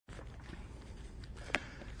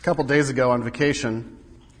A couple days ago on vacation,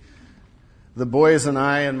 the boys and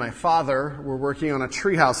I and my father were working on a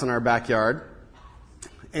treehouse in our backyard.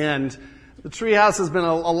 And the treehouse has been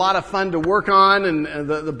a lot of fun to work on, and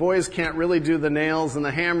the boys can't really do the nails and the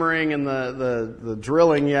hammering and the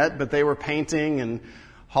drilling yet, but they were painting and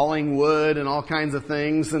hauling wood and all kinds of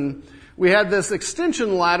things. And we had this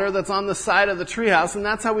extension ladder that's on the side of the treehouse, and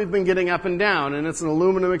that's how we've been getting up and down. And it's an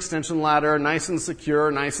aluminum extension ladder, nice and secure,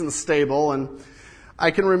 nice and stable. And I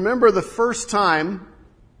can remember the first time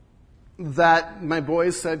that my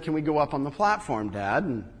boys said, "Can we go up on the platform, Dad?"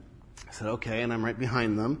 And I said, "Okay," and I'm right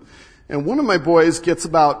behind them. And one of my boys gets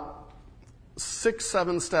about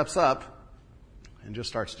 6-7 steps up and just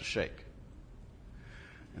starts to shake.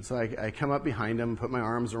 And so I come up behind him, put my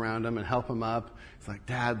arms around him and help him up. It's like,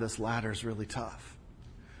 "Dad, this ladder's really tough.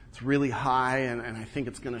 It's really high and I think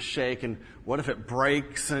it's going to shake. And what if it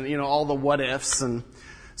breaks?" And, all the what ifs. And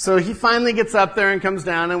so he finally gets up there and comes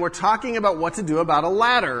down, and we're talking about what to do about a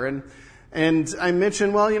ladder. And I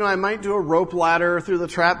mentioned, I might do a rope ladder through the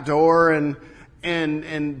trap door.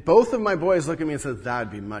 And both of my boys look at me and said,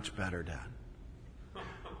 "That'd be much better, Dad.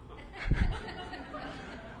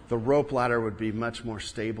 The rope ladder would be much more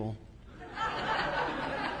stable.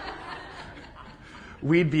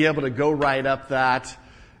 We'd be able to go right up that."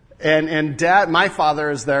 And Dad, my father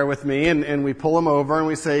is there with me, and we pull him over and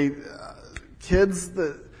we say, "Kids,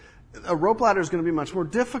 a rope ladder is going to be much more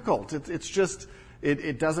difficult. It's just,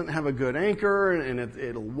 it doesn't have a good anchor, and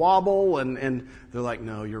it'll wobble." And they're like,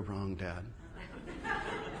 "No, you're wrong, Dad."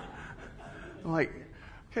 I'm like,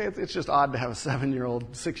 okay, it's just odd to have a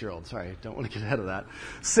 6-year-old, sorry, don't want to get ahead of that,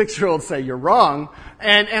 6-year-old say you're wrong.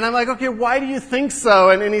 And I'm like, "Okay, why do you think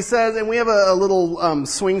so?" And he says, and we have a little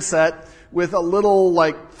swing set with a little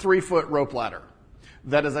 3-foot rope ladder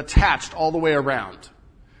that is attached all the way around.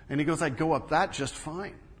 And he goes, "I'd go up that just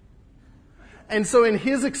fine." And so in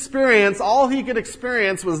his experience, all he could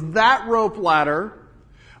experience was that rope ladder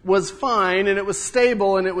was fine, and it was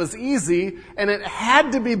stable, and it was easy, and it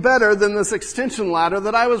had to be better than this extension ladder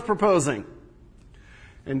that I was proposing.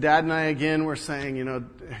 And Dad and I again were saying,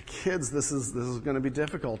 "Kids, this is going to be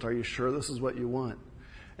difficult. Are you sure this is what you want?"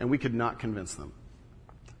 And we could not convince them.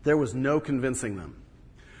 There was no convincing them.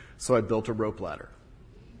 So I built a rope ladder.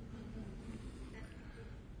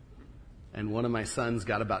 And one of my sons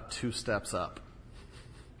got about 2 steps up.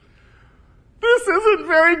 "This isn't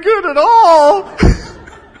very good at all."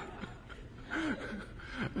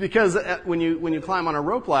 Because when you climb on a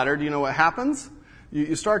rope ladder, do you know what happens?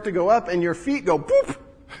 You start to go up and your feet go boop.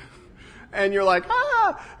 And you're like,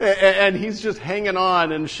 "Ah!" And he's just hanging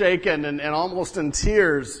on and shaking and almost in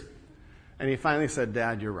tears. And he finally said,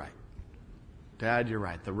 "Dad, you're right. Dad, you're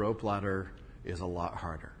right. The rope ladder is a lot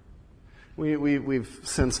harder." We've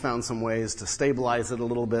since found some ways to stabilize it a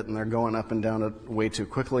little bit, and they're going up and down it way too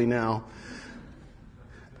quickly now.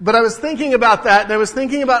 But I was thinking about that, and I was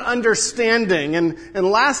thinking about understanding. And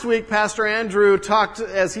last week, Pastor Andrew talked,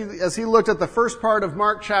 as he looked at the first part of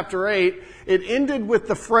Mark chapter 8, it ended with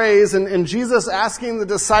the phrase, and Jesus asking the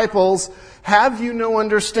disciples, "Have you no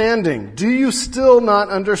understanding? Do you still not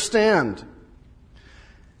understand?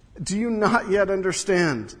 Do you not yet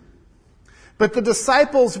understand?" But the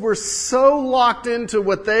disciples were so locked into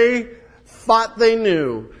what they thought they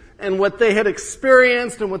knew and what they had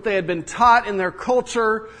experienced and what they had been taught in their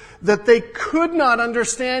culture that they could not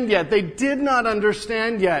understand yet. They did not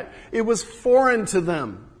understand yet. It was foreign to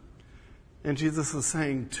them. And Jesus is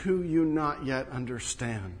saying, "Do you not yet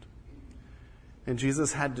understand?" And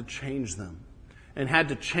Jesus had to change them and had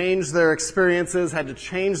to change their experiences, had to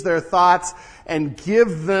change their thoughts, and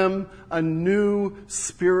give them a new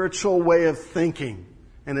spiritual way of thinking.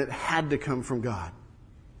 And it had to come from God.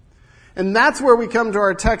 And that's where we come to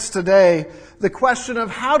our text today, the question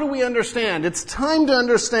of how do we understand? It's time to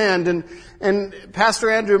understand. And Pastor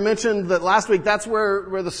Andrew mentioned that last week, that's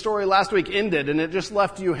where the story last week ended, and it just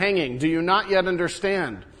left you hanging. Do you not yet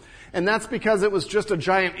understand? And that's because it was just a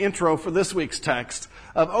giant intro for this week's text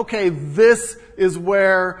of, okay, this is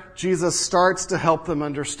where Jesus starts to help them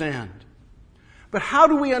understand. But how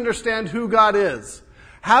do we understand who God is?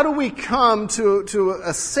 How do we come to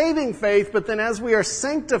a saving faith, but then as we are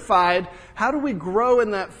sanctified, how do we grow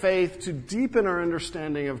in that faith to deepen our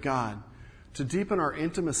understanding of God, to deepen our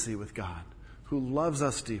intimacy with God, who loves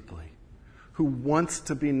us deeply, who wants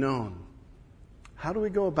to be known? How do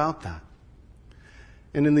we go about that?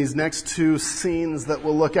 And in these next 2 scenes that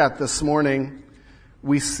we'll look at this morning,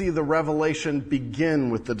 we see the revelation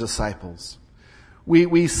begin with the disciples.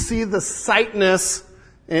 We see the sightness.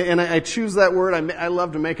 And I choose that word. I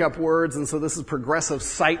love to make up words, and so this is progressive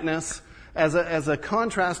sightness. as a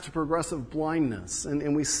contrast to progressive blindness.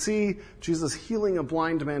 And we see Jesus healing a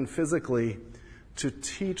blind man physically to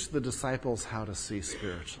teach the disciples how to see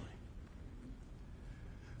spiritually.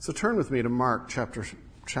 So turn with me to Mark chapter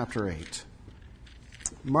 8.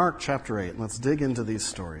 Mark chapter 8. Let's dig into these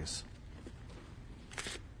stories.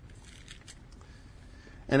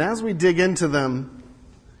 And as we dig into them,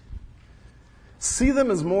 see them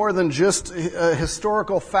as more than just a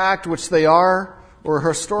historical fact, which they are, or a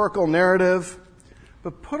historical narrative,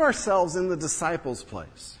 but put ourselves in the disciples'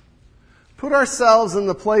 place. Put ourselves in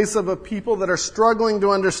the place of a people that are struggling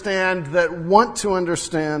to understand, that want to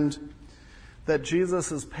understand, that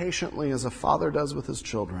Jesus is patiently, as a father does with his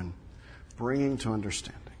children, bringing to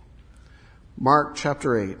understanding. Mark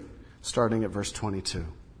chapter 8, starting at verse 22.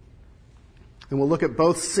 And we'll look at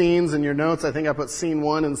both scenes in your notes. I think I put scene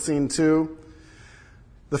 1 and scene 2.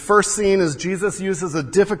 The first scene is Jesus uses a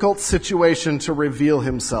difficult situation to reveal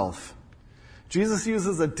himself. Jesus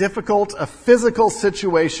uses a physical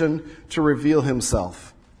situation to reveal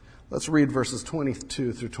himself. Let's read verses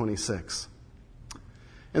 22 through 26.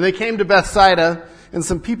 And they came to Bethsaida, and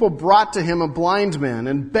some people brought to him a blind man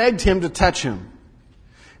and begged him to touch him.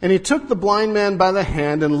 And he took the blind man by the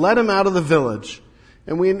hand and led him out of the village.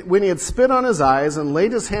 And when he had spit on his eyes and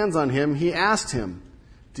laid his hands on him, he asked him,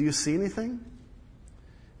 "Do you see anything?"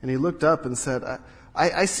 And he looked up and said,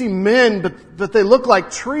 I see men, but they look like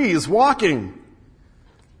trees walking.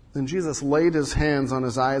 Then Jesus laid his hands on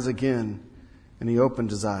his eyes again, and he opened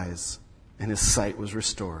his eyes, and his sight was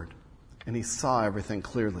restored, and he saw everything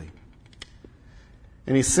clearly.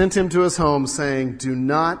 And he sent him to his home, saying, "Do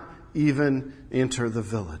not even enter the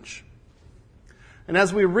village." And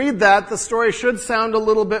as we read that, the story should sound a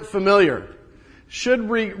little bit familiar. Should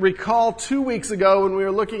recall 2 weeks ago when we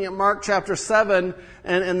were looking at Mark chapter 7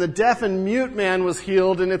 and the deaf and mute man was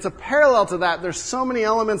healed, and it's a parallel to that. There's so many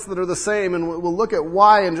elements that are the same, and we'll look at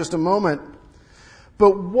why in just a moment.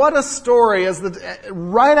 But what a story.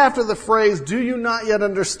 Right after the phrase, "Do you not yet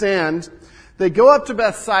understand?" they go up to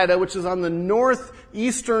Bethsaida, which is on the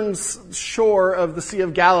northeastern shore of the Sea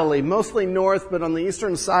of Galilee, mostly north, but on the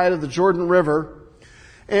eastern side of the Jordan River.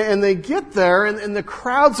 And they get there, and the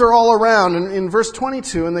crowds are all around. And in verse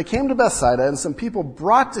 22, and they came to Bethsaida, and some people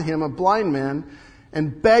brought to him a blind man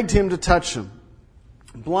and begged him to touch him.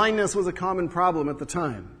 Blindness was a common problem at the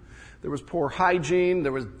time. There was poor hygiene,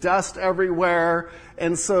 there was dust everywhere,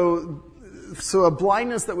 and so a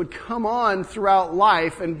blindness that would come on throughout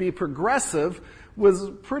life and be progressive was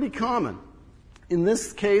pretty common. In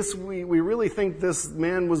this case, we really think this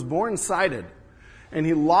man was born sighted. And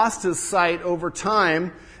he lost his sight over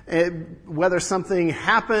time, whether something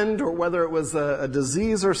happened or whether it was a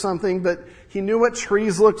disease or something, but he knew what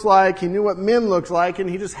trees looked like, he knew what men looked like, and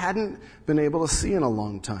he just hadn't been able to see in a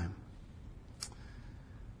long time.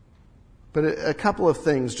 But a couple of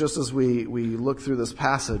things, just as we look through this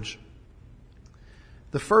passage.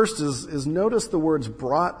 The first is notice the words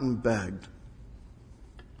brought and begged.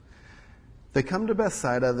 They come to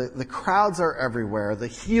Bethsaida, the crowds are everywhere, the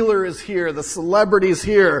healer is here, the celebrity's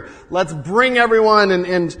here. Let's bring everyone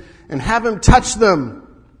and have him touch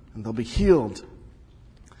them, and they'll be healed.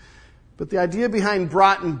 But the idea behind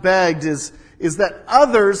brought and begged is that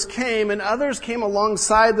others came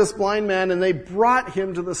alongside this blind man, and they brought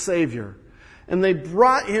him to the Savior. And they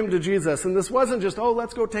brought him to Jesus. And this wasn't just,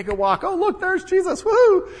 let's go take a walk. Oh, look, there's Jesus.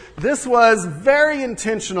 Woohoo! This was very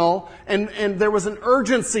intentional, and there was an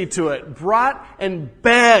urgency to it. Brought and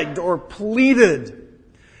begged or pleaded.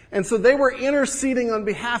 And so they were interceding on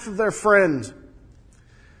behalf of their friend.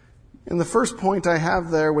 And the first point I have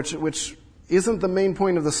there, which isn't the main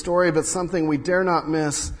point of the story, but something we dare not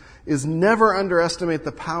miss, is never underestimate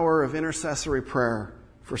the power of intercessory prayer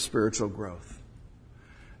for spiritual growth.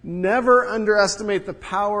 Never underestimate the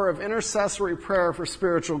power of intercessory prayer for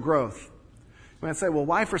spiritual growth. You might say, well,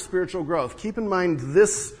 why for spiritual growth? Keep in mind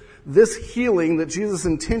this healing that Jesus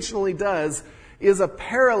intentionally does is a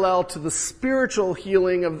parallel to the spiritual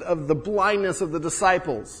healing of the blindness of the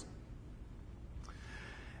disciples.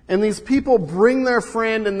 And these people bring their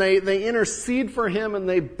friend and they intercede for him and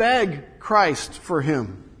they beg Christ for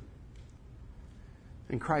him.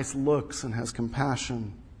 And Christ looks and has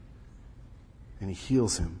compassion. And he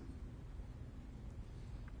heals him.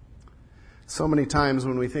 So many times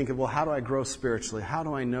when we think of, how do I grow spiritually? How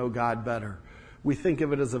do I know God better? We think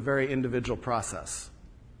of it as a very individual process.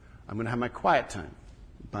 I'm going to have my quiet time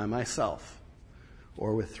by myself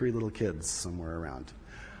or with 3 little kids somewhere around.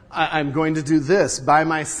 I'm going to do this by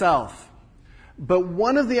myself. But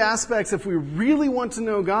one of the aspects, if we really want to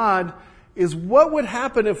know God, is what would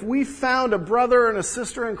happen if we found a brother and a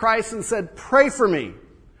sister in Christ and said, pray for me.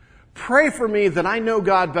 Pray for me that I know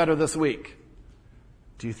God better this week.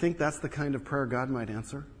 Do you think that's the kind of prayer God might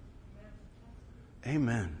answer?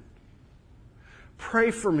 Amen.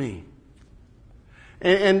 Pray for me.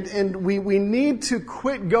 And we need to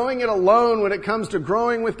quit going it alone when it comes to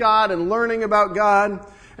growing with God and learning about God.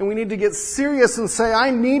 And we need to get serious and say, I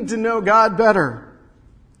need to know God better.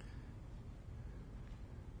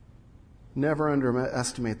 Never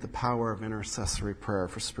underestimate the power of intercessory prayer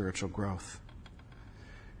for spiritual growth.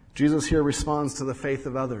 Jesus here responds to the faith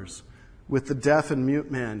of others. With the deaf and mute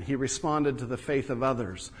man, he responded to the faith of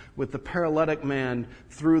others. With the paralytic man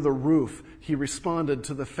through the roof, he responded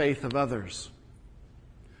to the faith of others,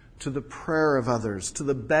 to the prayer of others, to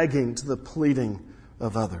the begging, to the pleading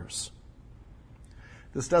of others.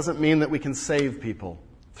 This doesn't mean that we can save people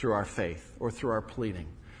through our faith or through our pleading.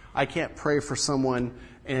 I can't pray for someone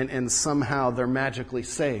and somehow they're magically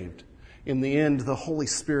saved. In the end, the Holy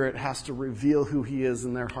Spirit has to reveal who He is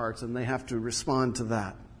in their hearts, and they have to respond to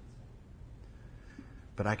that.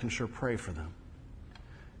 But I can sure pray for them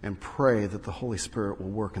and pray that the Holy Spirit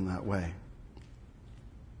will work in that way.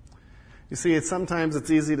 You see, sometimes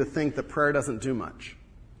it's easy to think that prayer doesn't do much.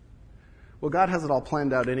 Well, God has it all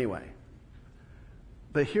planned out anyway.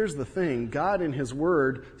 But here's the thing. God in His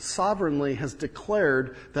Word sovereignly has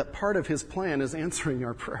declared that part of His plan is answering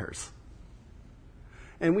our prayers.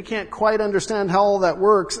 And we can't quite understand how all that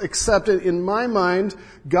works, except in my mind,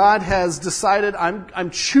 God has decided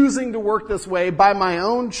I'm choosing to work this way by my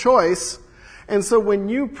own choice. And so when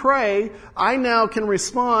you pray, I now can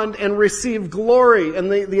respond and receive glory,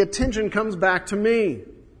 and the attention comes back to me.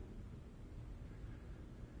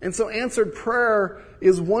 And so answered prayer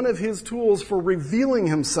is one of His tools for revealing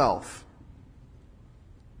Himself.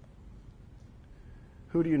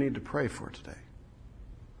 Who do you need to pray for today?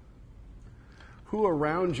 Who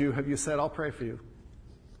around you have you said, I'll pray for you?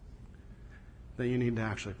 That you need to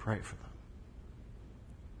actually pray for them.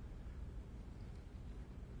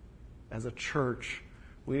 As a church,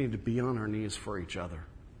 we need to be on our knees for each other.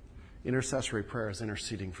 Intercessory prayer is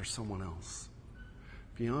interceding for someone else.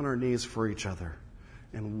 Be on our knees for each other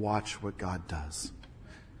and watch what God does.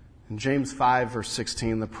 In James 5, verse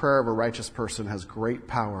 16, the prayer of a righteous person has great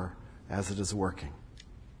power as it is working.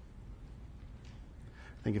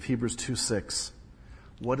 Think of Hebrews 2:6.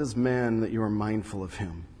 What is man that you are mindful of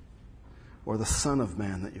him? Or the Son of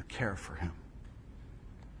Man that you care for him?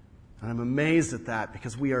 And I'm amazed at that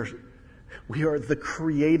because we are the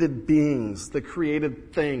created beings, the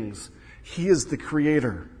created things. He is the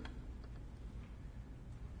creator.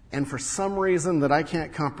 And for some reason that I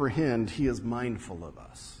can't comprehend, He is mindful of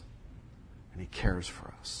us. And He cares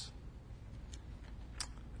for us.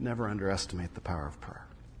 Never underestimate the power of prayer.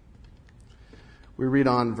 We read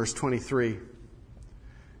on verse 23.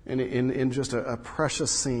 And in just a precious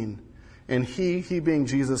scene. And he being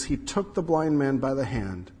Jesus, He took the blind man by the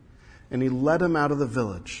hand and He led him out of the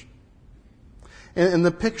village. And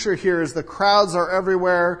the picture here is the crowds are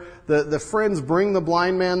everywhere. The friends bring the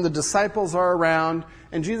blind man. The disciples are around.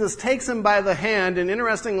 And Jesus takes him by the hand. And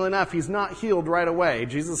interestingly enough, he's not healed right away.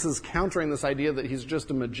 Jesus is countering this idea that He's just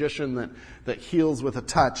a magician that heals with a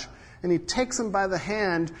touch. And He takes him by the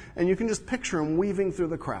hand. And you can just picture Him weaving through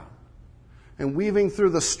the crowd. And weaving through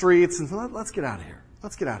the streets. And so let's get out of here.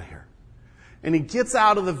 Let's get out of here. And He gets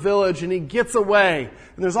out of the village and He gets away.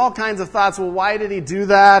 And there's all kinds of thoughts, well, why did He do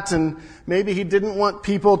that? And maybe He didn't want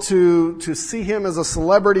people to see Him as a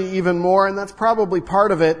celebrity even more, and that's probably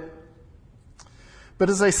part of it.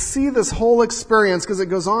 But as I see this whole experience, because it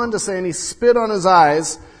goes on to say, and He spit on his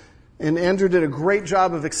eyes, and Andrew did a great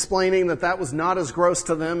job of explaining that was not as gross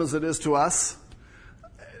to them as it is to us.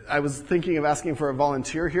 I was thinking of asking for a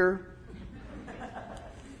volunteer here.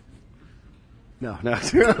 No.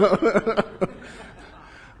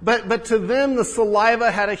 But to them, the saliva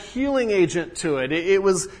had a healing agent to it. It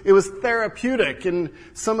was therapeutic. And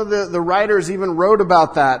some of the writers even wrote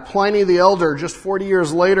about that. Pliny the Elder, just 40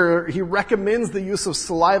 years later, he recommends the use of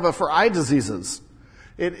saliva for eye diseases.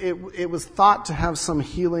 It was thought to have some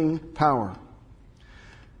healing power.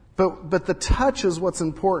 But the touch is what's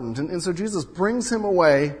important. And so Jesus brings him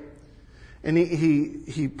away, and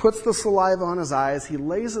he puts the saliva on his eyes. He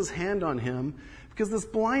lays his hand on him because this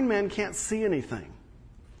blind man can't see anything.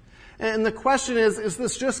 And the question is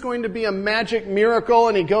this just going to be a magic miracle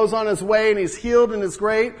and he goes on his way and he's healed and it's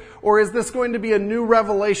great? Or is this going to be a new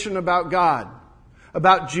revelation about God,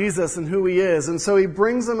 about Jesus and who He is? And so He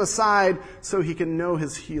brings him aside so he can know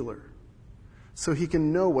his healer, so he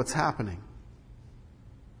can know what's happening.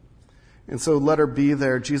 And so let her be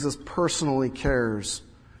there. Jesus personally cares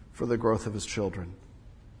for the growth of His children.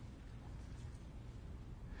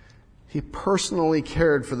 He personally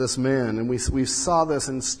cared for this man. And we saw this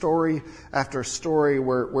in story after story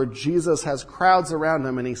where Jesus has crowds around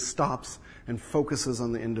him and he stops and focuses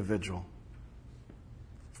on the individual.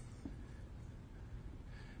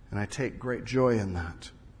 And I take great joy in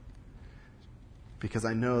that, because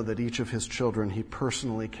I know that each of his children he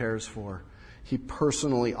personally cares for. He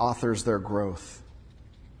personally authors their growth.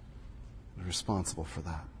 He's responsible for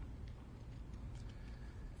that.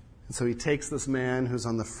 And so he takes this man who's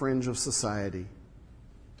on the fringe of society,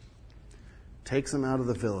 takes him out of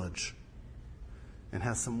the village, and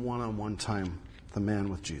has some one-on-one time, the man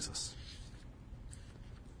with Jesus.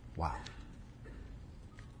 Wow.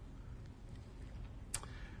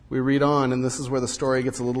 We read on, and this is where the story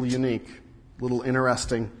gets a little unique, a little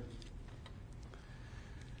interesting.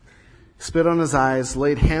 Spit on his eyes,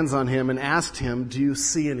 laid hands on him, and asked him, "Do you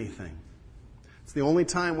see anything?" It's the only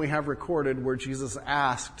time we have recorded where Jesus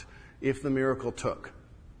asked if the miracle took.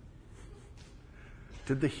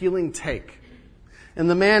 Did the healing take? And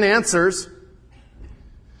the man answers,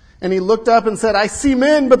 and he looked up and said, "I see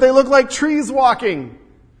men, but they look like trees walking."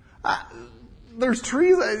 There's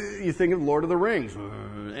trees. You think of Lord of the Rings.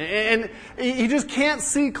 And he just can't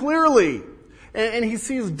see clearly. And he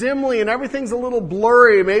sees dimly, and everything's a little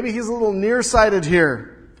blurry. Maybe he's a little nearsighted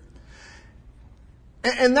here.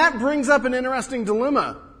 And that brings up an interesting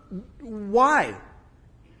dilemma. Why?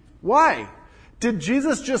 Why? Did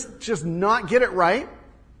Jesus just not get it right?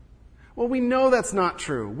 Well, we know that's not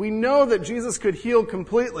true. We know that Jesus could heal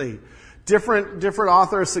completely. Different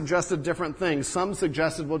authors suggested different things. Some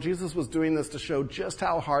suggested, well, Jesus was doing this to show just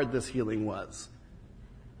how hard this healing was.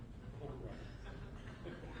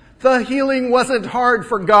 The healing wasn't hard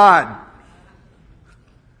for God.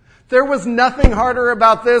 There was nothing harder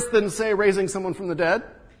about this than, say, raising someone from the dead.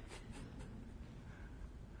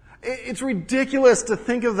 It's ridiculous to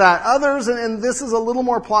think of that. Others, and this is a little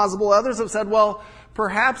more plausible, others have said, well,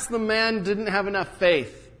 perhaps the man didn't have enough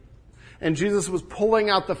faith. And Jesus was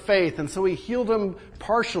pulling out the faith, and so he healed him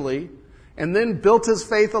partially, and then built his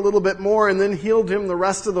faith a little bit more, and then healed him the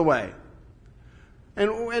rest of the way.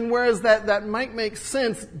 And whereas that might make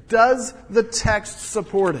sense, does the text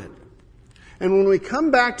support it? And when we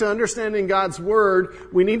come back to understanding God's Word,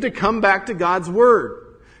 we need to come back to God's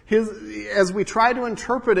Word. As we try to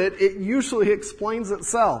interpret it, it usually explains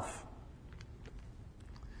itself.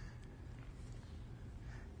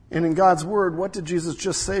 And in God's Word, what did Jesus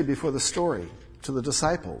just say before the story to the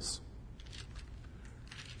disciples?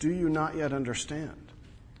 Do you not yet understand?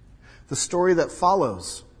 The story that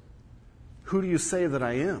follows, who do you say that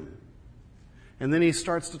I am? And then he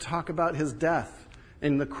starts to talk about his death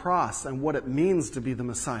and the cross and what it means to be the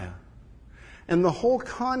Messiah. And the whole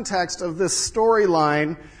context of this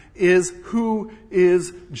storyline is, who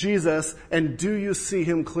is Jesus, and do you see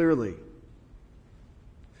him clearly?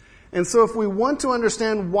 And so if we want to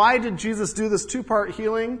understand why did Jesus do this two-part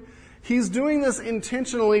healing, he's doing this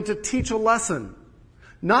intentionally to teach a lesson.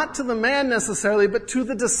 Not to the man necessarily, but to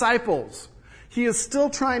the disciples. He is still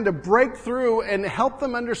trying to break through and help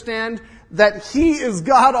them understand that he is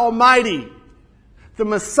God Almighty, the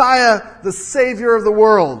Messiah, the Savior of the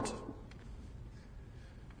world.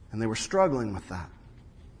 And they were struggling with that.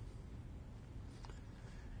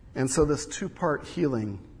 And so this two-part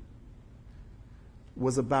healing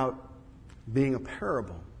was about being a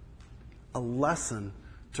parable, a lesson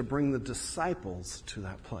to bring the disciples to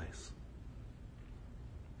that place.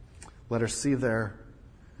 Let us see there,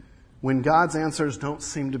 when God's answers don't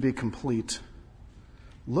seem to be complete,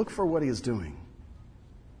 look for what he is doing.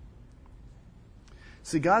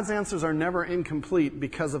 See, God's answers are never incomplete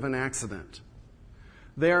because of an accident.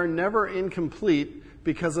 They are never incomplete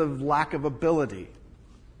because of lack of ability.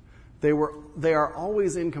 They are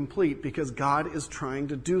always incomplete because God is trying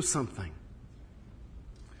to do something.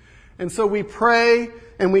 And so we pray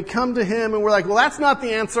and we come to him and we're like, well, that's not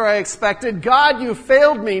the answer I expected. God, you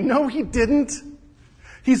failed me. No, he didn't.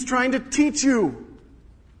 He's trying to teach you.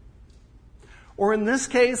 Or in this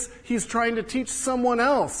case, he's trying to teach someone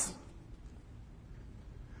else.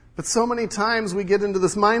 But so many times we get into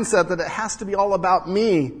this mindset that it has to be all about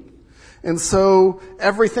me. And so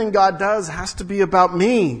everything God does has to be about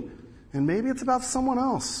me. And maybe it's about someone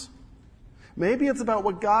else. Maybe it's about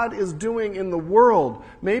what God is doing in the world.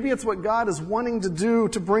 Maybe it's what God is wanting to do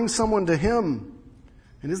to bring someone to him.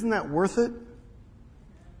 And isn't that worth it?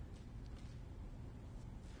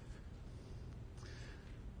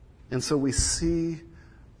 And so we see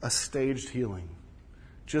a staged healing.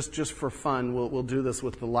 Just for fun, we'll do this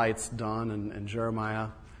with the lights, Don and Jeremiah.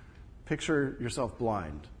 Picture yourself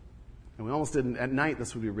blind. And we almost didn't. At night,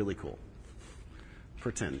 this would be really cool.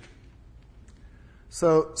 Pretend.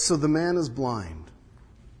 So the man is blind.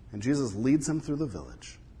 And Jesus leads him through the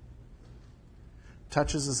village,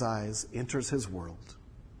 touches his eyes, enters his world,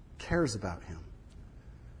 cares about him,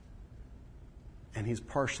 and he's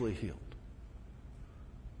partially healed.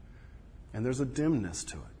 And there's a dimness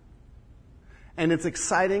to it. And it's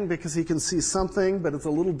exciting because he can see something, but it's a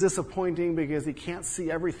little disappointing because he can't see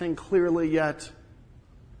everything clearly yet.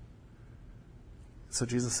 So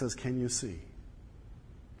Jesus says, "Can you see?"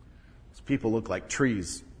 These people look like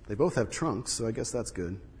trees. They both have trunks, so I guess that's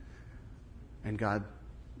good. And God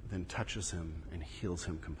then touches him and heals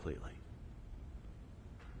him completely.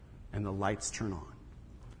 And the lights turn on.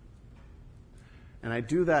 And I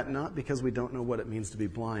do that not because we don't know what it means to be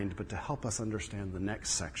blind, but to help us understand the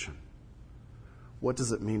next section. What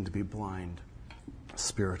does it mean to be blind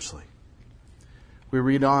spiritually? We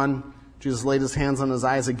read on, Jesus laid his hands on his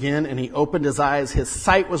eyes again, and he opened his eyes. His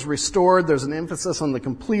sight was restored. There's an emphasis on the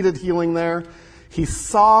completed healing there. He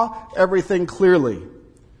saw everything clearly.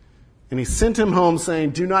 And he sent him home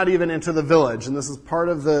saying, "Do not even enter the village." And this is part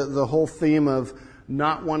of the whole theme of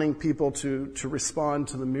not wanting people to respond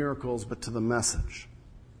to the miracles, but to the message.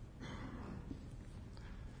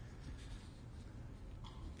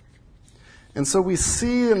 And so we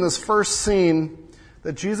see in this first scene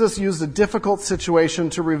that Jesus used a difficult situation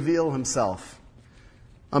to reveal himself.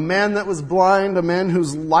 A man that was blind, a man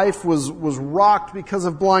whose life was rocked because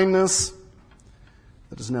of blindness,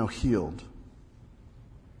 that is now healed.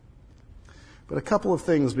 But a couple of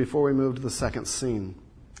things before we move to the second scene.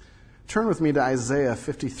 Turn with me to Isaiah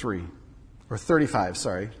 53, or 35,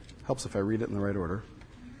 sorry. Helps if I read it in the right order.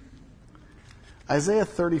 Isaiah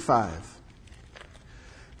 35.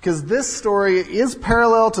 Because this story is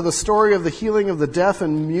parallel to the story of the healing of the deaf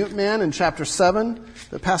and mute man in chapter 7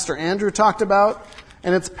 that Pastor Andrew talked about.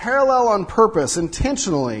 And it's parallel on purpose,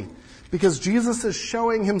 intentionally, because Jesus is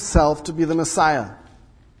showing himself to be the Messiah.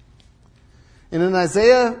 And in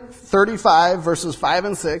Isaiah 35, verses 5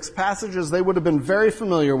 and 6, passages they would have been very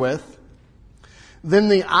familiar with, "Then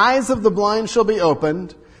the eyes of the blind shall be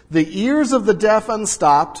opened, the ears of the deaf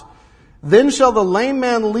unstopped. Then shall the lame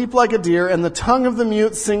man leap like a deer, and the tongue of the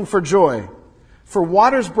mute sing for joy. For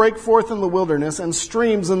waters break forth in the wilderness, and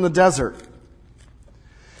streams in the desert."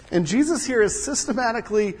 And Jesus here is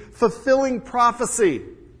systematically fulfilling prophecy.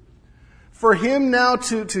 For him now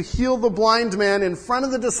to heal the blind man in front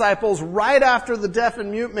of the disciples right after the deaf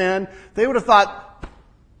and mute man, they would have thought,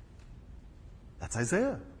 "That's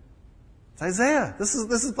Isaiah. It's Isaiah. This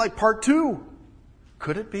is like part 2.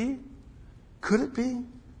 Could it be? Could it be?"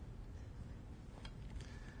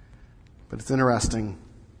 But it's interesting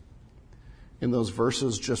in those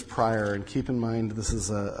verses just prior, and keep in mind this is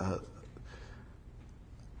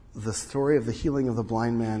the story of the healing of the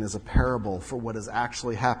blind man is a parable for what is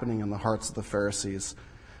actually happening in the hearts of the Pharisees.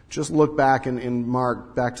 Just look back in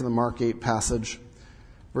Mark, back to the Mark 8 passage,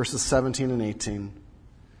 verses 17 and 18.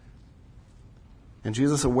 "And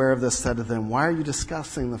Jesus, aware of this, said to them, 'Why are you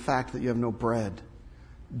discussing the fact that you have no bread?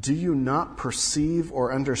 Do you not perceive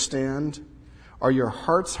or understand? Are your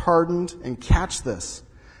hearts hardened? And catch this.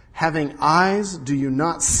 Having eyes, do you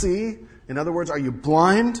not see?' In other words, are you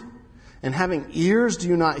blind? And having ears, do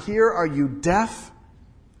you not hear? Are you deaf?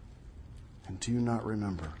 And do you not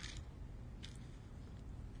remember?"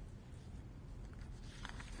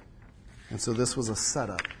 And so this was a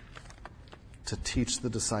setup to teach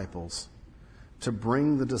the disciples, to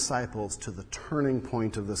bring the disciples to the turning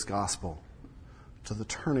point of this gospel, to the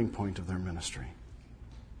turning point of their ministry.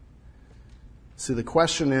 See, the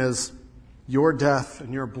question is, you're deaf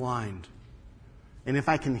and you're blind. And if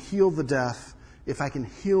I can heal the deaf, if I can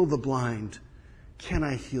heal the blind, can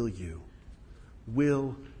I heal you?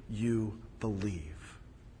 Will you believe?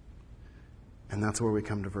 And that's where we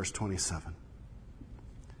come to verse 27.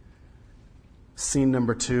 Scene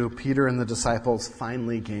number 2, Peter and the disciples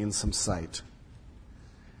finally gain some sight.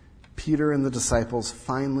 Peter and the disciples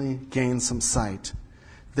finally gain some sight.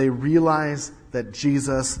 They realize that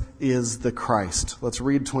Jesus is the Christ. Let's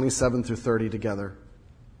read 27 through 30 together.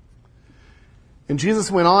 "And Jesus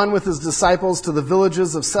went on with his disciples to the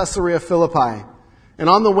villages of Caesarea Philippi. And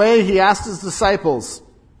on the way he asked his disciples,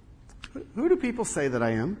 'Who do people say that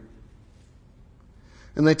I am?'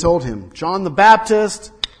 And they told him, 'John the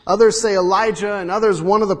Baptist, others say Elijah, and others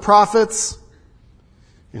one of the prophets.'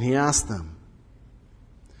 And he asked them,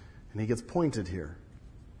 and he gets pointed here.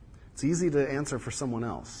 It's easy to answer for someone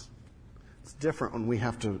else. It's different when we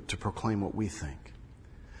have to proclaim what we think.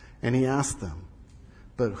 And he asked them,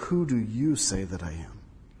 'But who do you say that I am?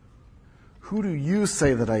 Who do you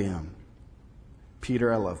say that I am?'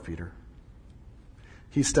 Peter," I love Peter.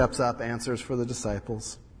 He steps up, answers for the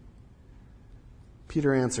disciples.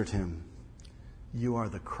 Peter answered him, "You are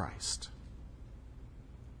the Christ."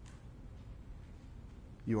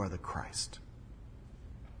 you are the Christ.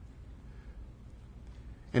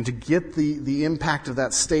 And to get the impact of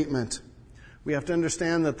that statement, we have to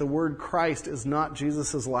understand that the word Christ is not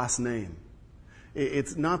Jesus' last name.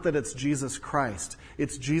 It's not that it's Jesus Christ.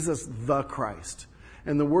 It's Jesus the Christ.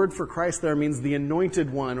 And the word for Christ there means the anointed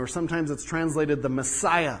one, or sometimes it's translated the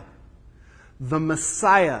Messiah. The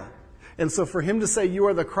Messiah. And so for him to say you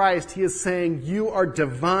are the Christ, he is saying you are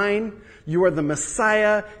divine, you are the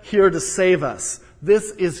Messiah here to save us.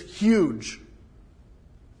 This is huge.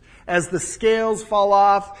 As the scales fall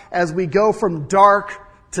off, as we go from dark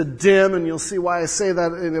to dim, and you'll see why I say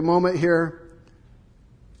that in a moment here,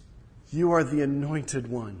 you are the anointed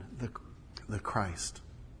one, the Christ.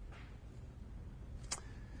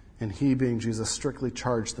 And he, being Jesus, strictly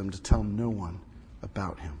charged them to tell no one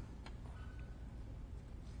about him.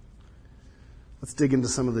 Let's dig into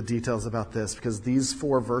some of the details about this, because these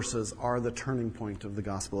 4 verses are the turning point of the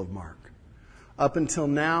Gospel of Mark. Up until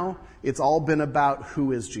now, it's all been about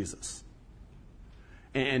who is Jesus.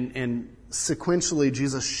 And sequentially,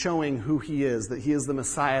 Jesus showing who he is, that he is the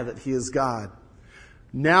Messiah, that he is God.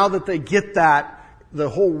 Now that they get that, the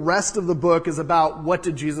whole rest of the book is about what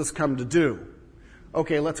did Jesus come to do?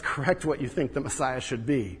 Okay, let's correct what you think the Messiah should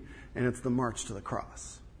be. And it's the march to the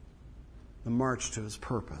cross. The march to his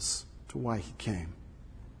purpose, to why he came.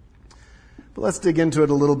 But let's dig into it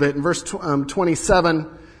a little bit. In verse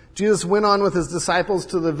 27, Jesus went on with his disciples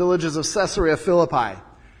to the villages of Caesarea Philippi.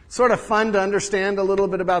 Sort of fun to understand a little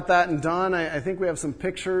bit about that. And Don, I think we have some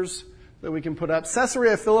pictures that we can put up.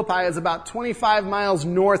 Caesarea Philippi is about 25 miles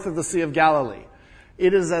north of the Sea of Galilee.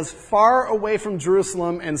 It is as far away from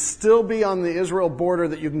Jerusalem and still be on the Israel border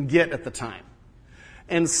that you can get at the time.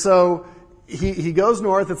 And so he goes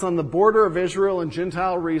north. It's on the border of Israel and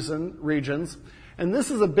Gentile regions. And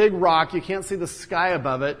this is a big rock. You can't see the sky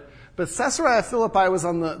above it. But Caesarea Philippi was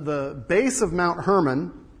on the base of Mount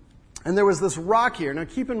Hermon. And there was this rock here. Now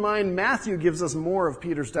keep in mind, Matthew gives us more of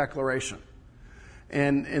Peter's declaration.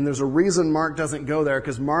 And there's a reason Mark doesn't go there,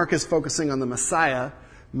 because Mark is focusing on the Messiah.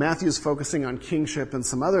 Matthew's focusing on kingship and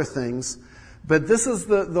some other things. But this is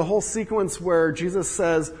the whole sequence where Jesus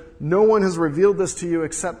says, no one has revealed this to you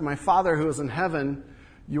except my Father who is in heaven.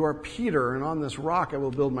 You are Peter, and on this rock I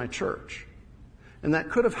will build my church. And that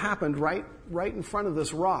could have happened right in front of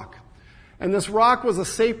this rock. And this rock was a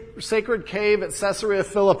sacred cave at Caesarea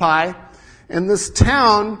Philippi. And this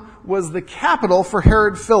town was the capital for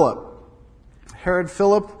Herod Philip. Herod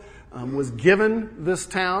Philip was given this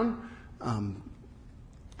town.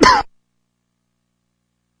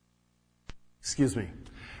 Excuse me.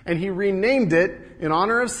 And he renamed it in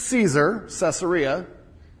honor of Caesar, Caesarea,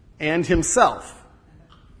 and himself,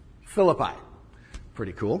 Philippi.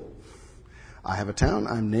 Pretty cool. I have a town.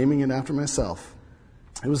 I'm naming it after myself.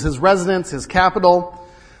 It was his residence, his capital.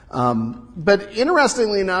 But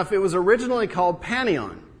interestingly enough, it was originally called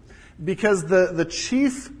Panion, because the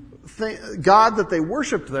chief god that they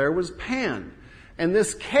worshipped there was Pan. And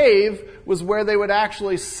this cave was where they would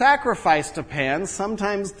actually sacrifice to Pan,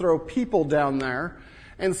 sometimes throw people down there,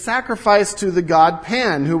 and sacrifice to the god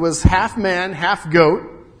Pan, who was half man, half goat,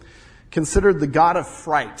 considered the god of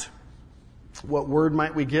fright. What word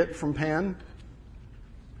might we get from Pan?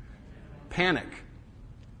 Panic.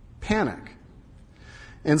 Panic.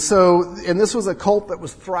 And this was a cult that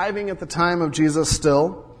was thriving at the time of Jesus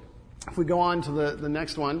still. If we go on to the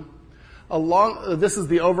next one, this is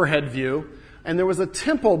the overhead view, and there was a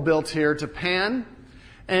temple built here to Pan,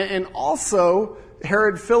 and also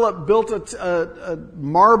Herod Philip built a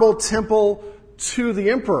marble temple to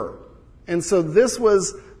the emperor. And so this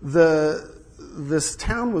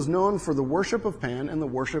town was known for the worship of Pan and the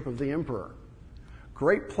worship of the emperor.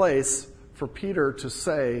 Great place for Peter to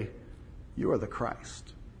say, you are the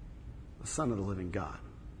Christ, the Son of the living God.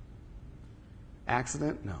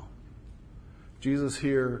 Accident? No. Jesus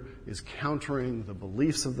here is countering the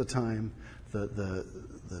beliefs of the time,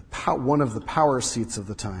 one of the power seats of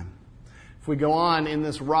the time. If we go on, in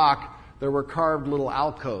this rock, there were carved little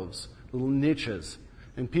alcoves, little niches,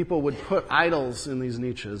 and people would put idols in these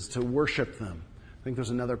niches to worship them. I think there's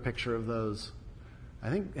another picture of those. I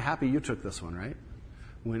think, Happy, you took this one, right?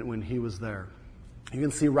 When he was there. You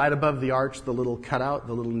can see right above the arch the little cutout,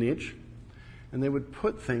 the little niche, and they would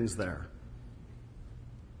put things there.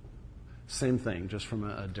 Same thing, just from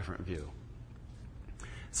a different view.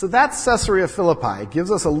 So that's Caesarea Philippi. It gives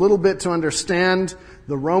us a little bit to understand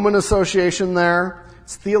the Roman association there.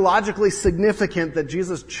 It's theologically significant that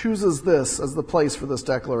Jesus chooses this as the place for this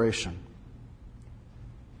declaration.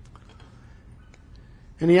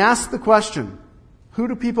 And he asks the question, who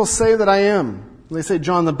do people say that I am? They say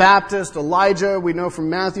John the Baptist, Elijah. We know from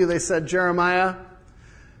Matthew they said Jeremiah.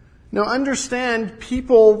 Now understand,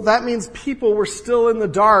 that means people were still in the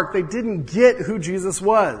dark. They didn't get who Jesus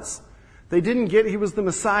was. They didn't get he was the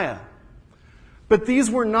Messiah. But these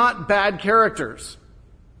were not bad characters.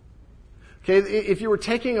 Okay, if you were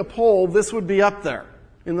taking a poll, this would be up there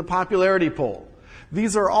in the popularity poll.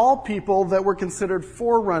 These are all people that were considered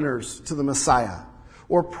forerunners to the Messiah,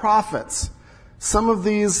 or prophets. Some of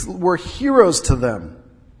these were heroes to them.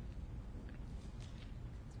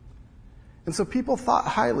 And so people thought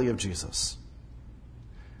highly of Jesus.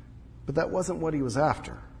 But that wasn't what he was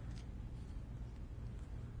after.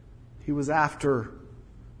 He was after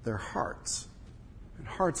their hearts, and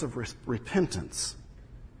hearts of repentance,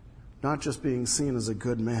 not just being seen as a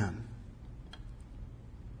good man.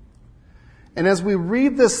 And as we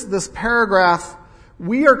read this paragraph,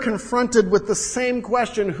 we are confronted with the same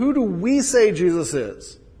question: who do we say Jesus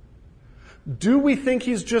is? Do we think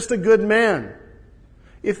he's just a good man?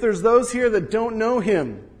 If there's those here that don't know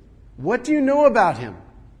him, what do you know about him?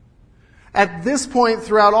 At this point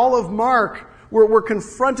throughout all of Mark, we're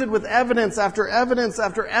confronted with evidence after evidence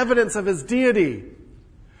after evidence of his deity.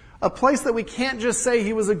 A place that we can't just say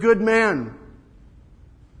he was a good man.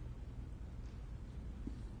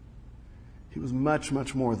 He was much,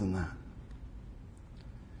 much more than that.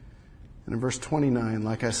 And in verse 29,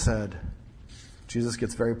 like I said, Jesus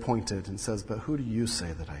gets very pointed and says, "But who do you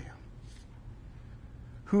say that I am?"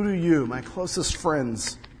 Who do you, my closest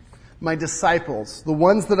friends, my disciples, the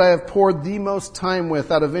ones that I have poured the most time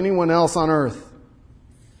with out of anyone else on earth,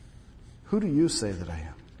 who do you say that I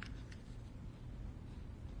am?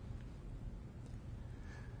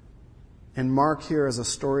 And Mark here, as a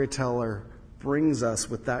storyteller, brings us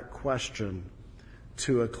with that question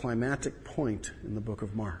to a climactic point in the book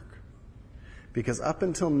of Mark. Because up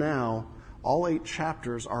until now, all 8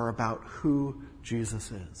 chapters are about who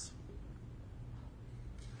Jesus is.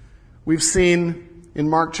 We've seen in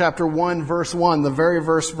Mark chapter 1, verse 1, the very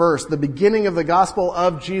first verse, the beginning of the gospel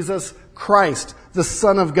of Jesus Christ, the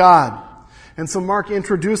Son of God. And so Mark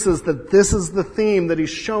introduces that this is the theme, that he's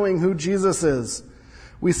showing who Jesus is.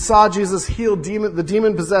 We saw Jesus heal the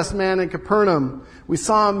demon-possessed man in Capernaum. We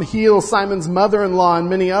saw him heal Simon's mother-in-law and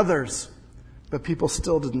many others. But people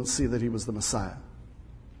still didn't see that he was the Messiah.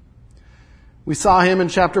 We saw him in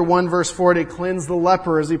chapter 1, verse 40, cleanse the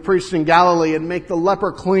leper as he preached in Galilee and make the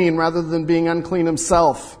leper clean rather than being unclean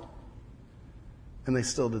himself. And they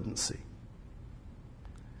still didn't see.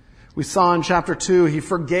 We saw in chapter 2, he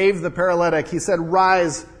forgave the paralytic. He said,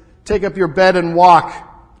 "Rise, take up your bed and walk."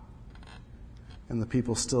 And the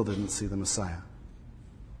people still didn't see the Messiah.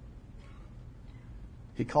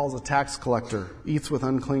 He calls a tax collector, eats with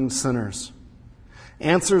unclean sinners,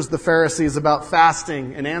 answers the Pharisees about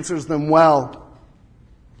fasting and answers them well,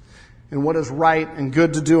 and what is right and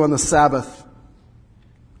good to do on the Sabbath.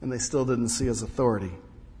 And they still didn't see his authority.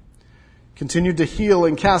 Continued to heal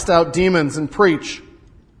and cast out demons and preach.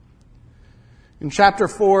 In chapter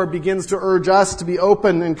 4, begins to urge us to be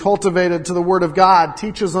open and cultivated to the Word of God,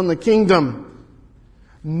 teaches on the kingdom,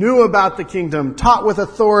 knew about the kingdom, taught with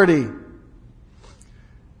authority,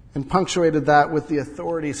 and punctuated that with the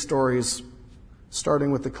authority stories,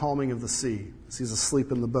 starting with the calming of the sea as he's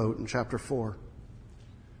asleep in the boat in chapter 4.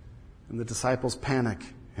 And the disciples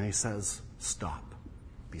panic, and he says, "Stop,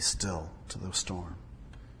 be still," to the storm.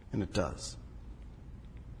 And it does.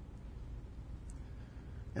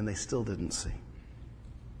 And they still didn't see.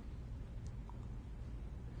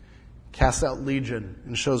 Casts out legion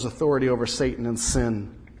and shows authority over Satan and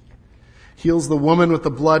sin. Heals the woman with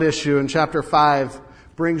the blood issue in chapter 5.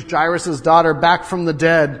 Brings Jairus' daughter back from the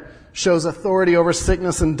dead. Shows authority over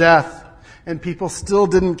sickness and death. And people still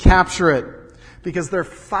didn't capture it because they're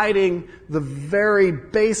fighting the very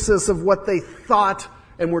basis of what they thought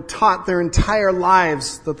and were taught their entire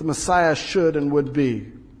lives that the Messiah should and would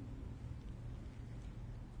be.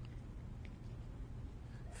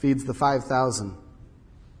 Feeds the 5,000.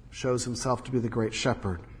 Shows himself to be the great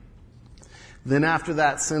shepherd. Then after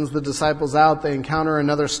that, sends the disciples out. They encounter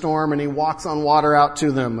another storm, and he walks on water out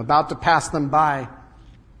to them, about to pass them by.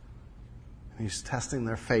 And he's testing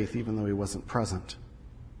their faith, even though he wasn't present.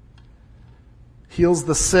 Heals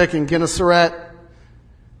the sick in Gennesaret.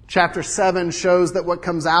 Chapter 7 shows that what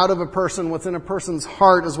comes out of a person, what's in a person's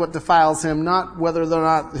heart, is what defiles him, not whether or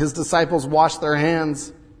not his disciples wash their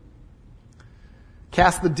hands.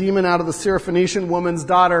 Cast the demon out of the Syrophoenician woman's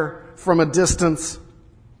daughter from a distance.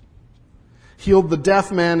 Healed the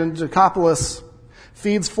deaf man in Decapolis.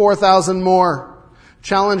 Feeds 4,000 more.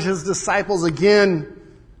 Challenged his disciples again.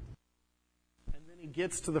 And then he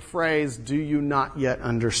gets to the phrase, "Do you not yet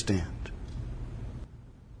understand?"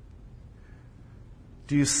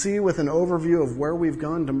 Do you see with an overview of where we've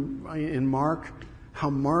gone in Mark how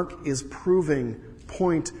Mark is proving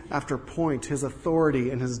point after point his authority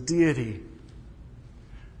and his deity.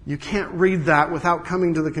 You can't read that without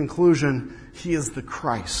coming to the conclusion, he is the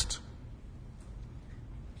Christ.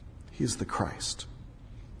 He is the Christ.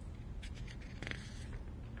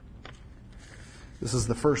 This is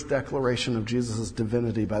the first declaration of Jesus'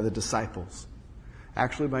 divinity by the disciples.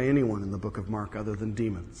 Actually by anyone in the book of Mark other than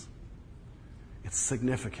demons. It's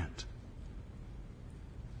significant.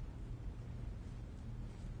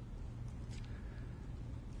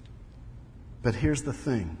 But here's the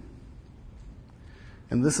thing.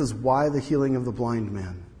 And this is why the healing of the blind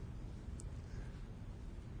man.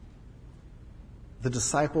 The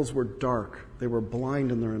disciples were dark. They were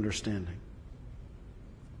blind in their understanding.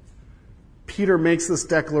 Peter makes this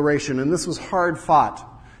declaration, and this was hard fought.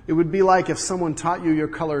 It would be like if someone taught you your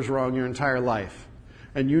colors wrong your entire life,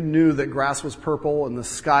 and you knew that grass was purple and the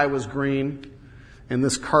sky was green and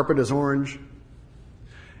this carpet is orange.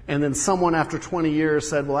 And then someone after 20 years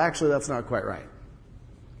said, well, actually, that's not quite right.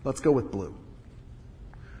 Let's go with blue.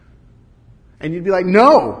 And you'd be like,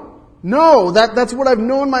 no, that's what I've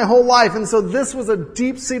known my whole life. And so this was a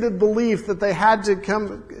deep-seated belief that they had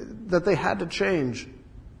to change.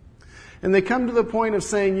 And they come to the point of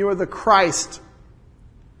saying, you are the Christ.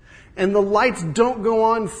 And the lights don't go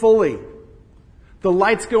on fully. The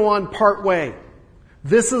lights go on part way.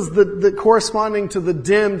 This is the corresponding to the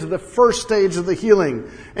dim, to the first stage of the healing.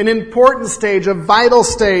 An important stage, a vital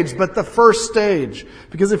stage, but the first stage.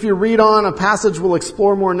 Because if you read on, a passage we'll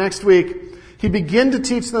explore more next week, he began to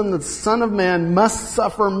teach them that the Son of Man must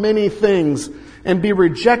suffer many things and be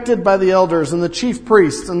rejected by the elders and the chief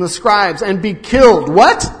priests and the scribes and be killed.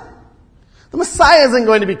 What? The Messiah isn't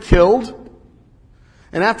going to be killed.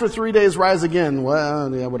 And after 3 days rise again,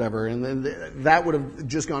 well, yeah, whatever. And then that would have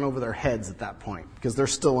just gone over their heads at that point because they're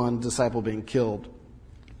still on disciple being killed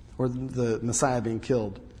or the Messiah being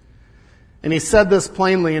killed. And he said this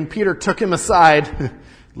plainly, and Peter took him aside,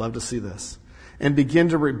 love to see this, and began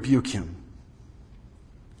to rebuke him.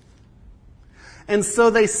 And so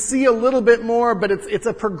they see a little bit more, but it's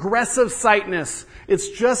a progressive sightness. It's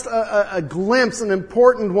just a glimpse, an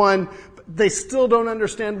important one. They still don't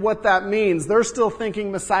understand what that means. They're still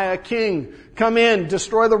thinking Messiah King. Come in,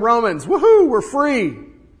 destroy the Romans. Woohoo, we're free.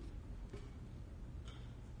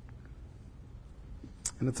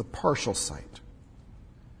 And it's a partial sight.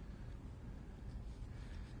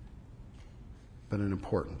 But an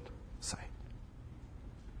important sight.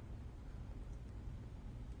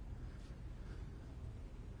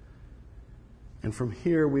 And from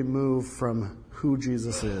here we move from who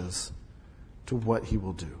Jesus is to what he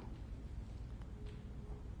will do.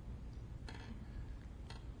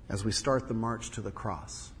 As we start the march to the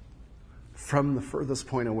cross, from the furthest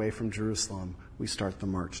point away from Jerusalem, we start the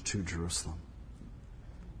march to Jerusalem.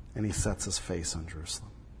 And he sets his face on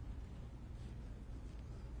Jerusalem.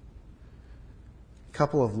 A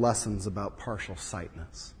couple of lessons about partial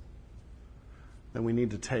sightness that we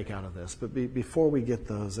need to take out of this. But before we get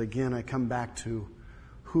those, again, I come back to,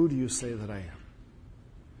 who do you say that I am?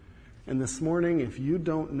 And this morning, if you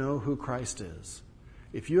don't know who Christ is,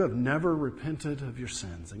 if you have never repented of your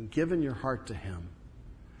sins and given your heart to him,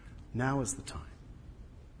 now is the time.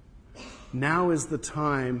 Now is the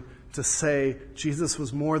time to say Jesus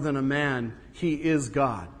was more than a man. He is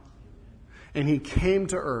God. And he came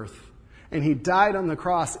to earth and he died on the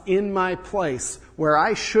cross in my place where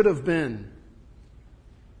I should have been.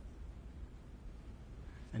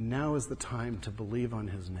 And now is the time to believe on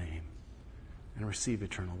his name and receive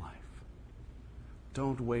eternal life.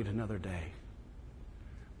 Don't wait another day.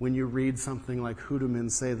 When you read something like, who do men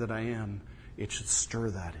say that I am, it should stir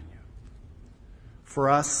that in you. For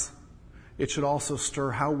us, it should also stir,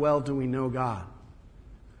 how well do we know God?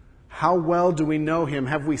 How well do we know him?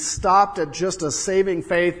 Have we stopped at just a saving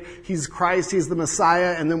faith? He's Christ, he's the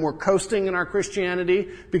Messiah, and then we're coasting in our Christianity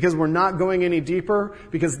because we're not going any deeper?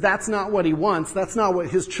 Because that's not what he wants. That's not what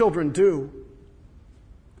his children do.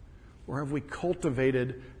 Or have we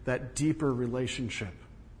cultivated that deeper relationship?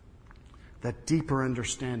 That deeper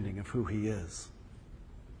understanding of who he is?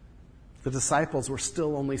 The disciples were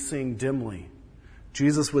still only seeing dimly.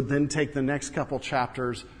 Jesus would then take the next couple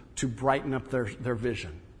chapters to brighten up their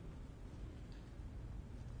vision.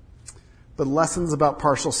 But lessons about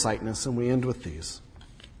partial sightness, and we end with these.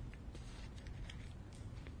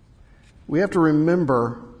 We have to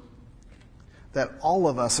remember that all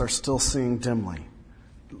of us are still seeing dimly.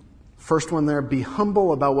 First one there, be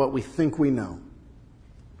humble about what we think we know.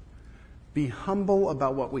 Be humble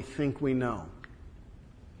about what we think we know.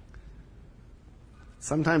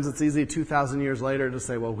 Sometimes it's easy 2,000 years later to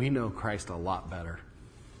say, well, we know Christ a lot better,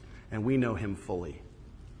 and we know him fully.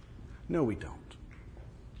 No, we don't.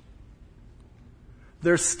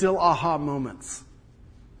 there's still aha moments.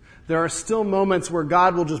 There are still moments where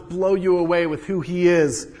God will just blow you away with who He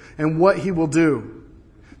is and what He will do.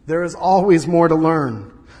 There is always more to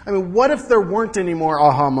learn. I mean, what if there weren't any more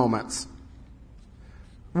aha moments?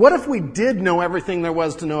 What if we did know everything there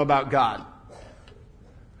was to know about God?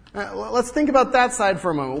 Let's think about that side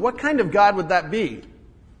for a moment. What kind of God would that be?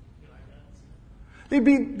 He'd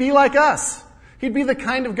be like us. He'd be the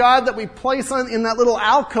kind of God that we place in that little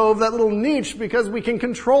alcove, that little niche, because we can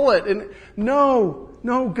control it. And no,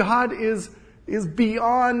 God is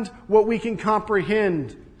beyond what we can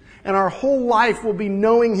comprehend. And our whole life will be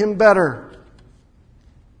knowing Him better.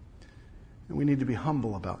 And we need to be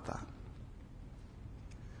humble about that.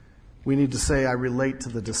 We need to say, I relate to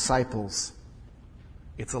the disciples.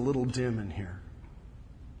 It's a little dim in here.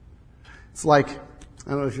 It's like, I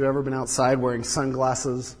don't know if you've ever been outside wearing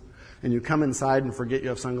sunglasses and you come inside and forget you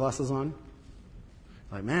have sunglasses on.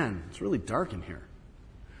 Like, man, it's really dark in here.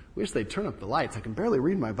 Wish they'd turn up the lights. I can barely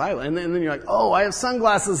read my Bible. And then you're like, oh, I have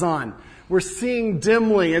sunglasses on. We're seeing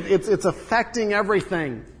dimly. It's affecting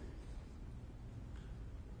everything.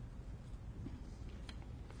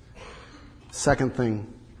 Second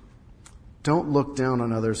thing, don't look down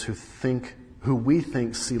on others who we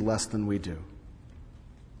think see less than we do.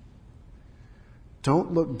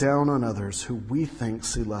 Don't look down on others who we think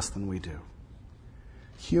see less than we do.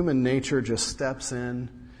 Human nature just steps in,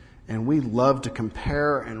 and we love to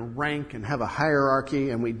compare and rank and have a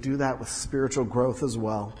hierarchy, and we do that with spiritual growth as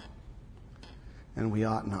well. And we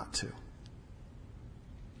ought not to.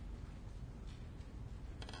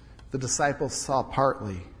 The disciples saw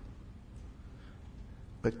partly,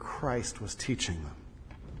 but Christ was teaching them.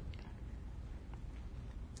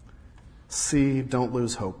 See, don't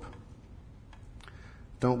lose hope.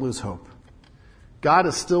 Don't lose hope. God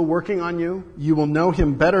is still working on you. You will know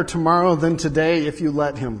Him better tomorrow than today if you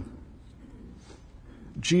let Him.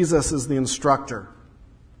 Jesus is the instructor.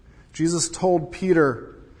 Jesus told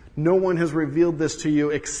Peter, no one has revealed this to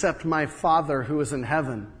you except my Father who is in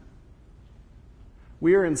heaven.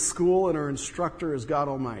 We are in school and our instructor is God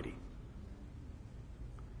Almighty.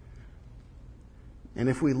 And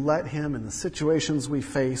if we let Him in the situations we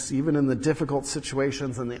face, even in the difficult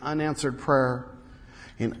situations and the unanswered prayer,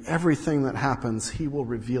 in everything that happens, He will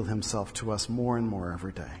reveal Himself to us more and more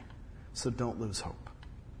every day. So don't lose hope.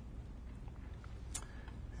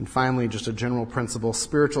 And finally, just a general principle,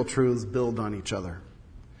 spiritual truths build on each other.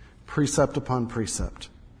 Precept upon precept.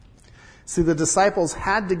 See, the disciples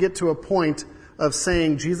had to get to a point of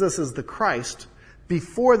saying Jesus is the Christ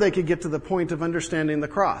before they could get to the point of understanding the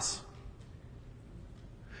cross,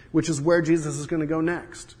 which is where Jesus is going to go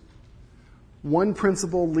next. One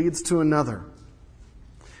principle leads to another.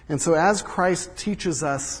 And so as Christ teaches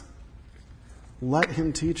us, let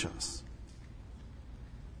Him teach us.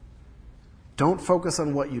 Don't focus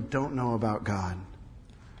on what you don't know about God.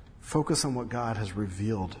 Focus on what God has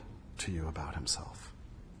revealed to you about Himself.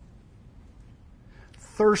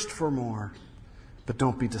 Thirst for more, but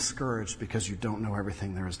don't be discouraged because you don't know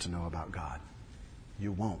everything there is to know about God.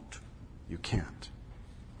 You won't. You can't.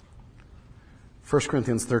 1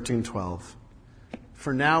 Corinthians 13:12.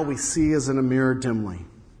 For now we see as in a mirror dimly,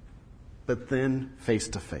 but then face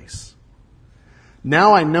to face.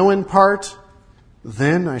 Now I know in part,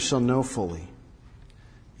 then I shall know fully,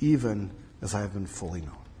 even as I have been fully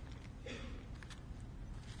known.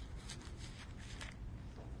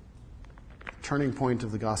 Turning point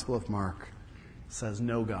of the Gospel of Mark says,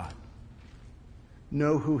 know God.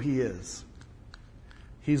 Know who He is.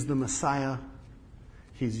 He's the Messiah.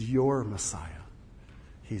 He's your Messiah.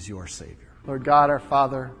 He's your Savior. Lord God, our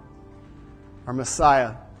Father, our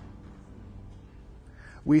Messiah,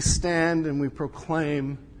 we stand and we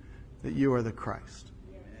proclaim that You are the Christ.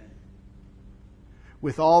 Amen.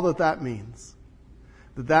 With all that means.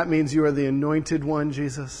 That means You are the anointed one,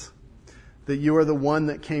 Jesus. That You are the one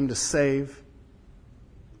that came to save.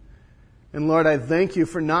 And Lord, I thank You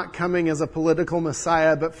for not coming as a political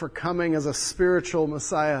Messiah, but for coming as a spiritual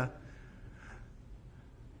Messiah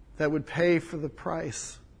that would pay for the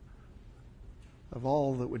price of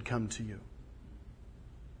all that would come to You.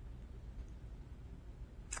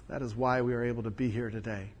 That is why we are able to be here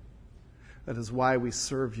today. That is why we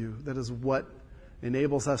serve You. That is what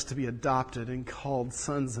enables us to be adopted and called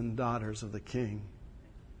sons and daughters of the King.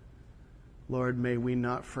 Lord, may we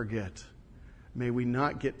not forget. May we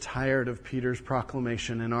not get tired of Peter's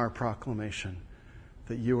proclamation and our proclamation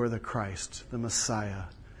that You are the Christ, the Messiah,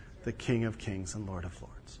 the King of kings and Lord of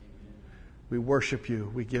lords. We worship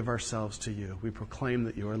You. We give ourselves to You. We proclaim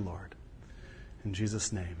that You are Lord. In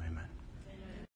Jesus' name, amen.